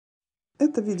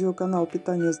Это видеоканал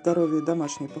 «Питание, здоровье и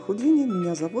домашнее похудение».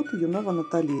 Меня зовут Юнова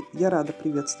Натали. Я рада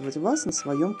приветствовать вас на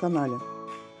своем канале.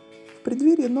 В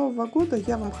преддверии Нового года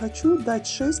я вам хочу дать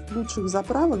 6 лучших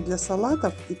заправок для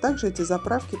салатов, и также эти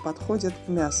заправки подходят к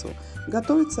мясу.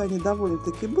 Готовятся они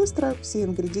довольно-таки быстро, все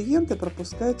ингредиенты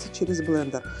пропускаются через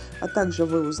блендер, а также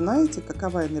вы узнаете,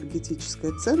 какова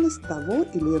энергетическая ценность того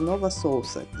или иного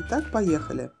соуса. Итак,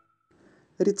 поехали!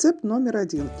 Рецепт номер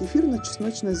 1.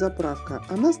 Кефирно-чесночная заправка.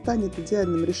 Она станет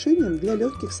идеальным решением для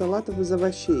легких салатов из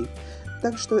овощей.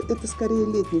 Так что это скорее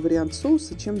летний вариант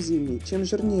соуса, чем зимний. Чем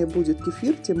жирнее будет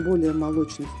кефир, тем более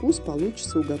молочный вкус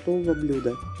получится у готового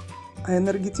блюда. А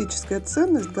энергетическая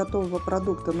ценность готового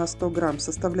продукта на 100 грамм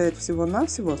составляет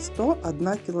всего-навсего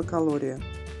 101 килокалория.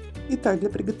 Итак,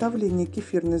 для приготовления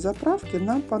кефирной заправки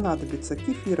нам понадобится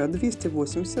кефира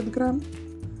 280 грамм,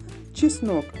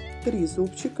 чеснок 3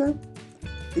 зубчика,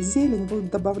 зелень вы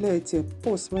добавляете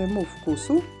по своему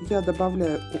вкусу, я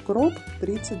добавляю укроп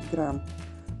 30 грамм.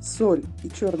 Соль и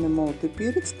черный молотый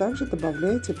перец также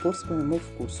добавляете по своему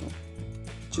вкусу.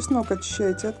 Чеснок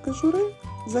очищаете от кожуры,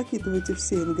 закидываете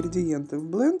все ингредиенты в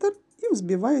блендер и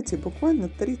взбиваете буквально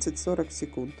 30-40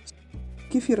 секунд.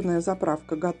 Кефирная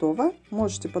заправка готова,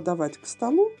 можете подавать к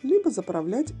столу, либо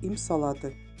заправлять им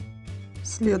салаты.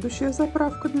 Следующая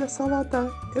заправка для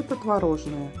салата – это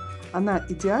творожная. Она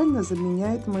идеально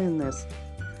заменяет майонез.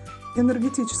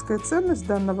 Энергетическая ценность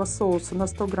данного соуса на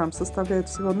 100 грамм составляет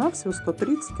всего-навсего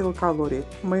 130 килокалорий,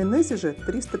 в майонезе же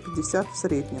 350 в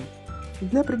среднем.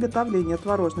 Для приготовления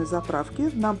творожной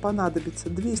заправки нам понадобится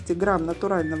 200 грамм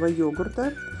натурального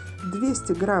йогурта,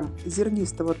 200 грамм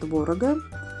зернистого творога,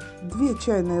 2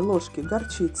 чайные ложки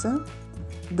горчицы,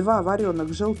 2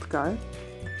 вареных желтка,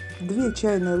 2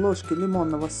 чайные ложки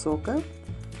лимонного сока.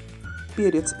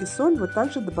 Перец и соль вы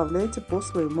также добавляете по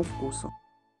своему вкусу.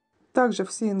 Также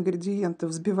все ингредиенты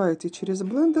взбиваете через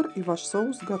блендер, и ваш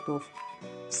соус готов.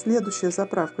 Следующая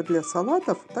заправка для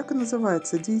салатов так и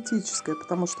называется диетическая,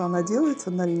 потому что она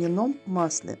делается на льняном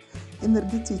масле.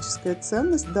 Энергетическая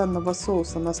ценность данного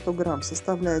соуса на 100 грамм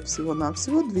составляет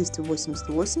всего-навсего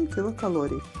 288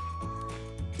 килокалорий.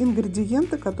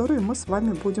 Ингредиенты, которые мы с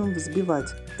вами будем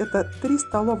взбивать, это 3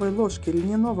 столовые ложки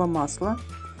льняного масла,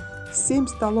 7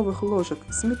 столовых ложек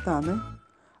сметаны,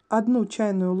 1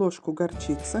 чайную ложку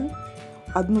горчицы,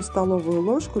 1 столовую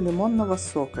ложку лимонного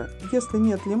сока. Если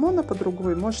нет лимона под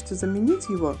рукой, можете заменить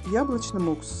его яблочным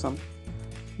уксусом.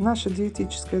 Наша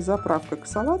диетическая заправка к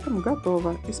салатам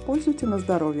готова. Используйте на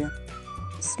здоровье.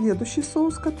 Следующий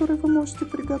соус, который вы можете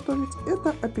приготовить,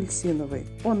 это апельсиновый.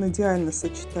 Он идеально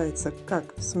сочетается как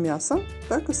с мясом,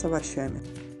 так и с овощами.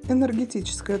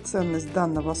 Энергетическая ценность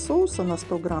данного соуса на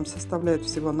 100 грамм составляет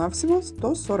всего-навсего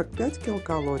 145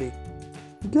 килокалорий.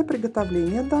 Для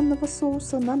приготовления данного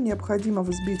соуса нам необходимо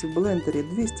взбить в блендере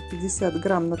 250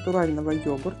 грамм натурального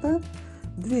йогурта,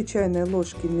 2 чайные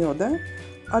ложки меда,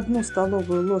 1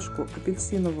 столовую ложку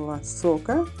апельсинового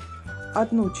сока,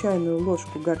 1 чайную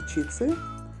ложку горчицы,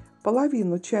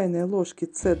 половину чайной ложки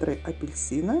цедры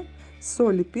апельсина,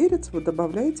 соль и перец вы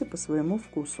добавляете по своему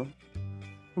вкусу.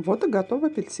 Вот и готов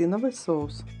апельсиновый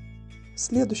соус.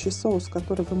 Следующий соус,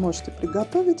 который вы можете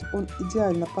приготовить, он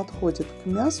идеально подходит к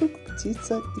мясу, к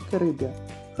птице и к рыбе.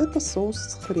 Это соус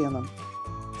с хреном.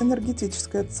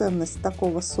 Энергетическая ценность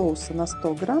такого соуса на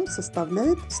 100 грамм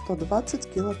составляет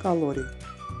 120 килокалорий.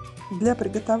 Для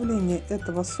приготовления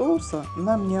этого соуса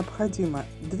нам необходимо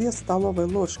 2 столовые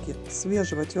ложки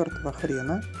свежего тертого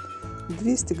хрена,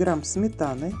 200 грамм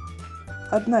сметаны,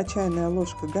 1 чайная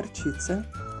ложка горчицы,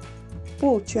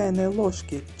 пол чайной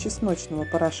ложки чесночного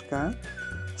порошка,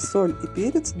 соль и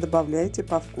перец добавляйте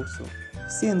по вкусу.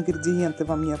 Все ингредиенты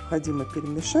вам необходимо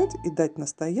перемешать и дать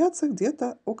настояться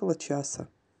где-то около часа.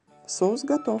 Соус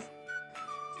готов.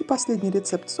 И последний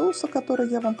рецепт соуса, который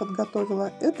я вам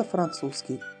подготовила, это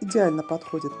французский. Идеально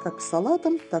подходит как к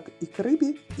салатам, так и к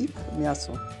рыбе и к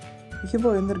мясу.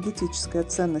 Его энергетическая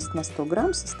ценность на 100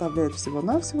 грамм составляет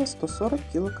всего-навсего 140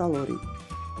 килокалорий.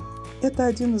 Это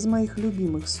один из моих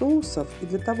любимых соусов, и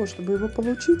для того, чтобы его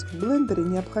получить, в блендере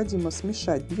необходимо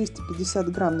смешать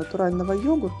 250 грамм натурального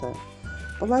йогурта,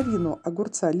 половину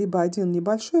огурца, либо один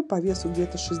небольшой по весу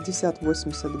где-то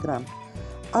 60-80 грамм,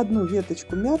 1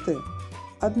 веточку мяты,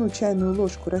 1 чайную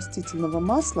ложку растительного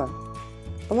масла,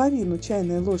 половину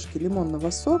чайной ложки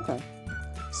лимонного сока,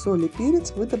 соль и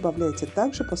перец вы добавляете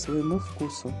также по своему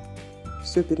вкусу.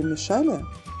 Все перемешали,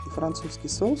 и французский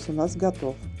соус у нас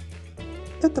готов.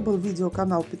 Это был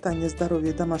видеоканал «Питание,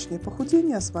 здоровье и домашнее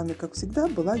похудение». А с вами, как всегда,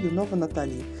 была Юнова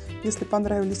Натали. Если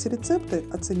понравились рецепты,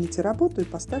 оцените работу и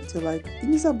поставьте лайк. И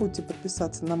не забудьте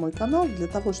подписаться на мой канал для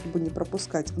того, чтобы не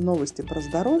пропускать новости про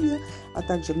здоровье, а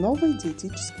также новые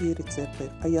диетические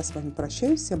рецепты. А я с вами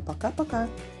прощаюсь. Всем пока-пока!